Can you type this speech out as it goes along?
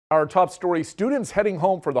Our top story, students heading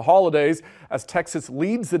home for the holidays as Texas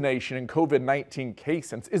leads the nation in COVID-19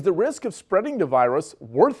 cases. Is the risk of spreading the virus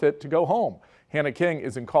worth it to go home? Hannah King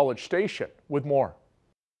is in College Station with more.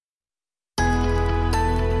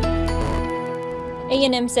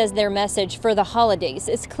 A&M says their message for the holidays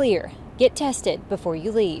is clear. Get tested before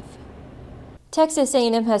you leave. Texas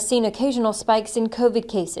A&M has seen occasional spikes in COVID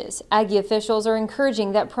cases. Aggie officials are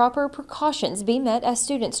encouraging that proper precautions be met as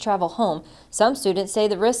students travel home. Some students say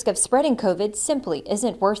the risk of spreading COVID simply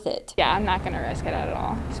isn't worth it. Yeah, I'm not going to risk it at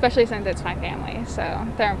all, especially since it's my family, so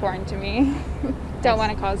they're important to me. Don't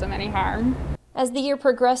want to cause them any harm. As the year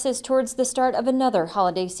progresses towards the start of another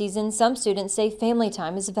holiday season, some students say family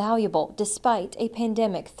time is valuable despite a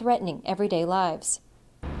pandemic threatening everyday lives.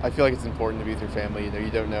 I feel like it's important to be with your family. You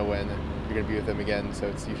don't know when you're going to be with them again, so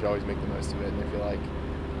you should always make the most of it. And I feel like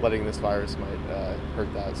letting this virus might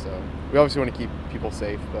hurt that. So we obviously want to keep people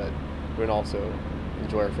safe, but we want to also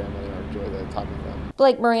enjoy our family and enjoy the time with them.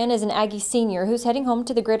 Blake Moran is an Aggie senior who's heading home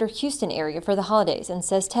to the greater Houston area for the holidays and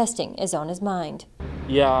says testing is on his mind.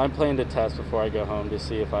 Yeah, I'm planning to test before I go home to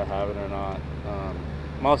see if I have it or not.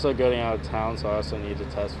 I'm also going out of town, so I also need to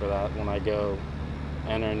test for that when I go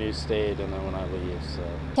enter a new state and then when I leave. So.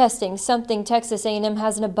 Testing, something Texas A&M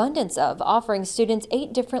has an abundance of, offering students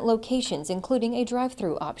 8 different locations, including a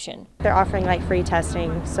drive-through option. They're offering like free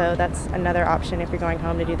testing, so that's another option if you're going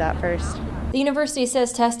home to do that first. The university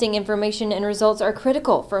says testing information and results are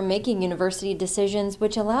critical for making university decisions,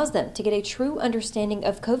 which allows them to get a true understanding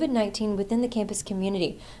of COVID-19 within the campus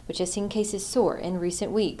community, which has seen cases soar in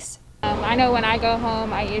recent weeks. I know when I go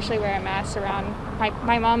home, I usually wear a mask around.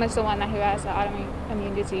 My mom is the one who has the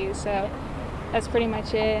autoimmune disease, so that's pretty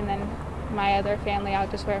much it. And then my other family, I'll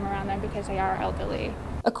just wear them around them because they are elderly.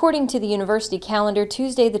 According to the university calendar,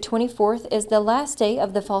 Tuesday the 24th is the last day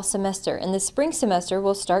of the fall semester, and the spring semester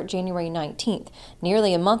will start January 19th.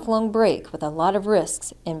 Nearly a month-long break with a lot of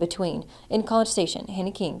risks in between. In College Station,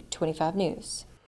 Hannah King, 25 News.